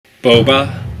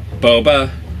Boba,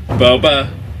 Boba, Boba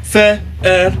Fett,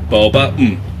 Boba,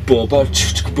 Boba,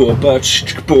 Boba,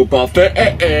 Boba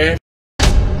Fett.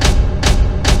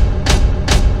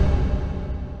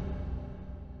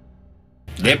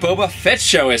 The Boba Fett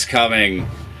show is coming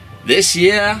this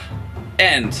year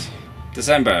and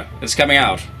December. It's coming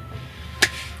out.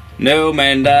 No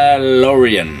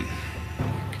Mandalorian.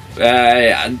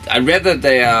 I read that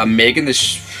they are making the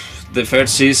third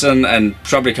season and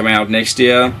probably coming out next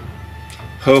year.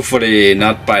 Hopefully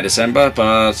not by December,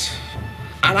 but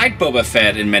I liked Boba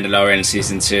Fett in Mandalorian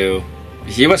season 2.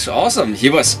 He was awesome. He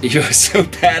was so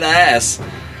badass.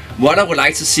 What I would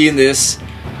like to see in this,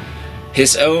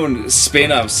 his own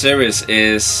spin-off series,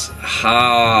 is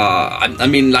how, I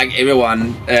mean, like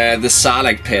everyone, the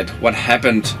Sarlacc pit, what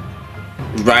happened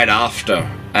right after,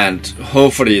 and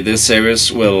hopefully this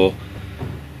series will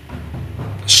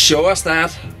show us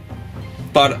that,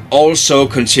 but also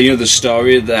continue the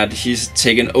story that he's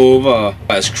taken over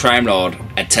as crime lord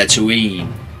at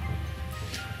Tatooine.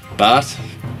 But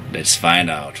let's find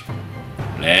out.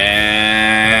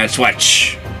 Let's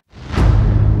watch.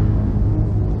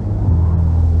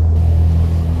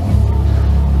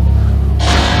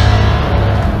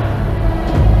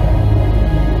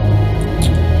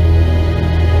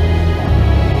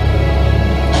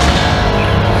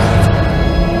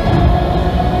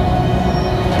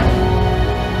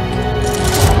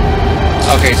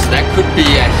 Okay, so that could be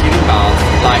a healing bath,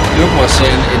 like Luke was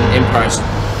in Empire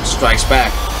Strikes Back.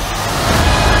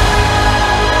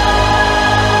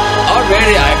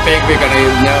 Already I think we're gonna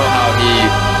know how he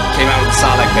came out of the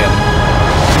Sarlacc pit.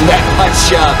 That one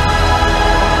shot.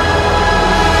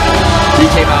 He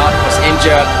came out, was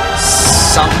injured,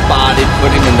 somebody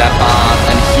put him in that bath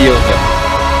and healed him.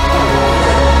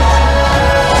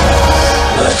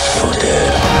 Left for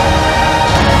dead.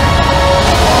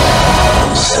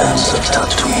 Sands of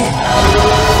Tatooine.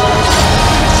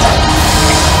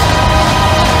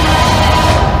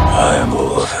 I am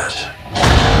Boba Fett.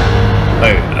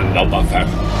 Hey, I love Boba Fett.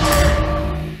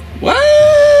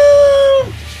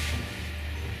 Well,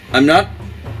 I'm not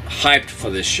hyped for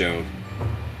this show.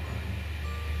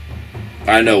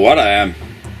 I know what I am.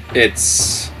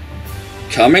 It's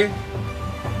coming.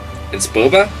 It's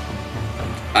Boba.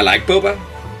 I like Boba.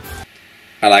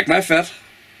 I like my Fett.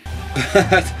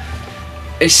 But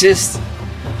it's just,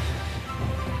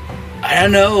 I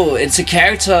don't know, it's a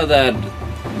character that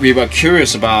we were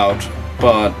curious about,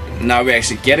 but now we're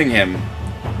actually getting him.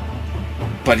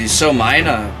 But he's so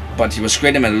minor, but he was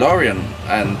great in Mandalorian,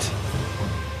 and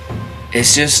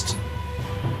it's just,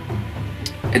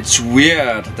 it's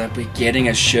weird that we're getting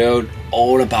a show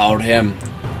all about him.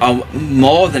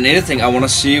 More than anything, I want to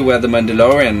see where the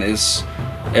Mandalorian is,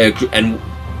 and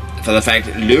for the fact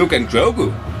Luke and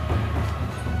Grogu.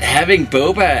 Having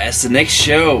Boba as the next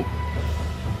show,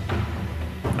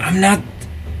 I'm not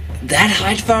that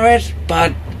hyped for it,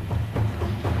 but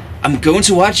I'm going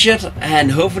to watch it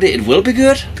and hopefully it will be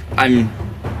good. I'm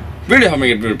really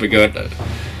hoping it will be good.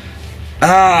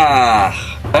 I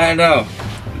don't know.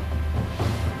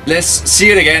 Let's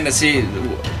see it again. Let's see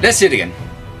it again.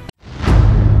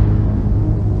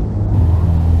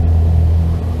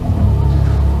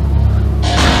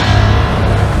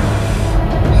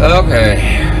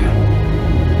 Okay.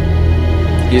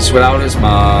 He's without his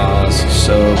mask,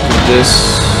 so could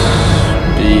this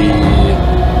be...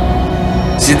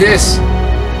 See this?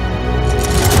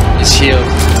 His shield,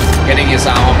 getting his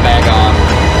armor back on.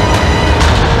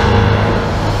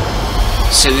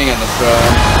 Sitting on the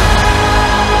throne.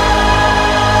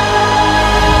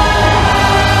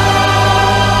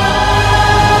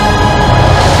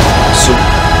 So,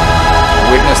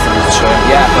 witness the return.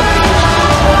 Yeah, but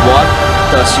what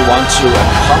does he want to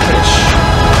accomplish?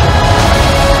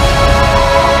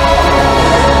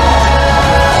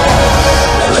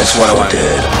 That's what I want.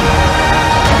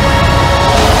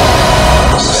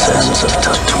 On the sands of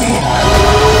Tatooine.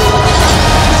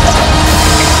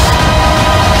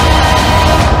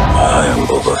 I am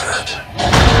Boba Fett.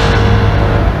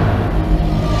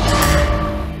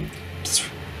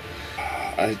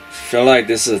 I feel like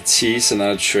this is a tease and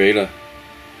not a trailer.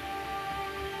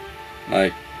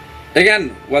 Like,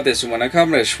 again, what does he want to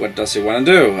accomplish? What does he want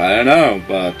to do? I don't know,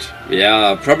 but we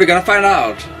are probably gonna find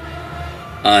out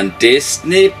on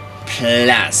Disney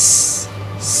Plus.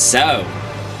 So,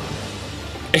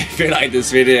 if you like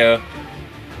this video,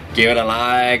 give it a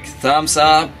like, thumbs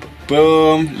up,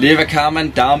 boom, leave a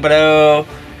comment down below,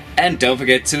 and don't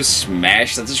forget to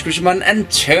smash the subscription button and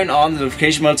turn on the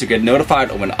notification bell to get notified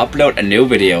when I upload a new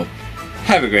video.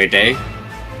 Have a great day,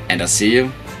 and I'll see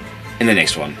you in the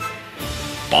next one.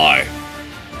 Bye.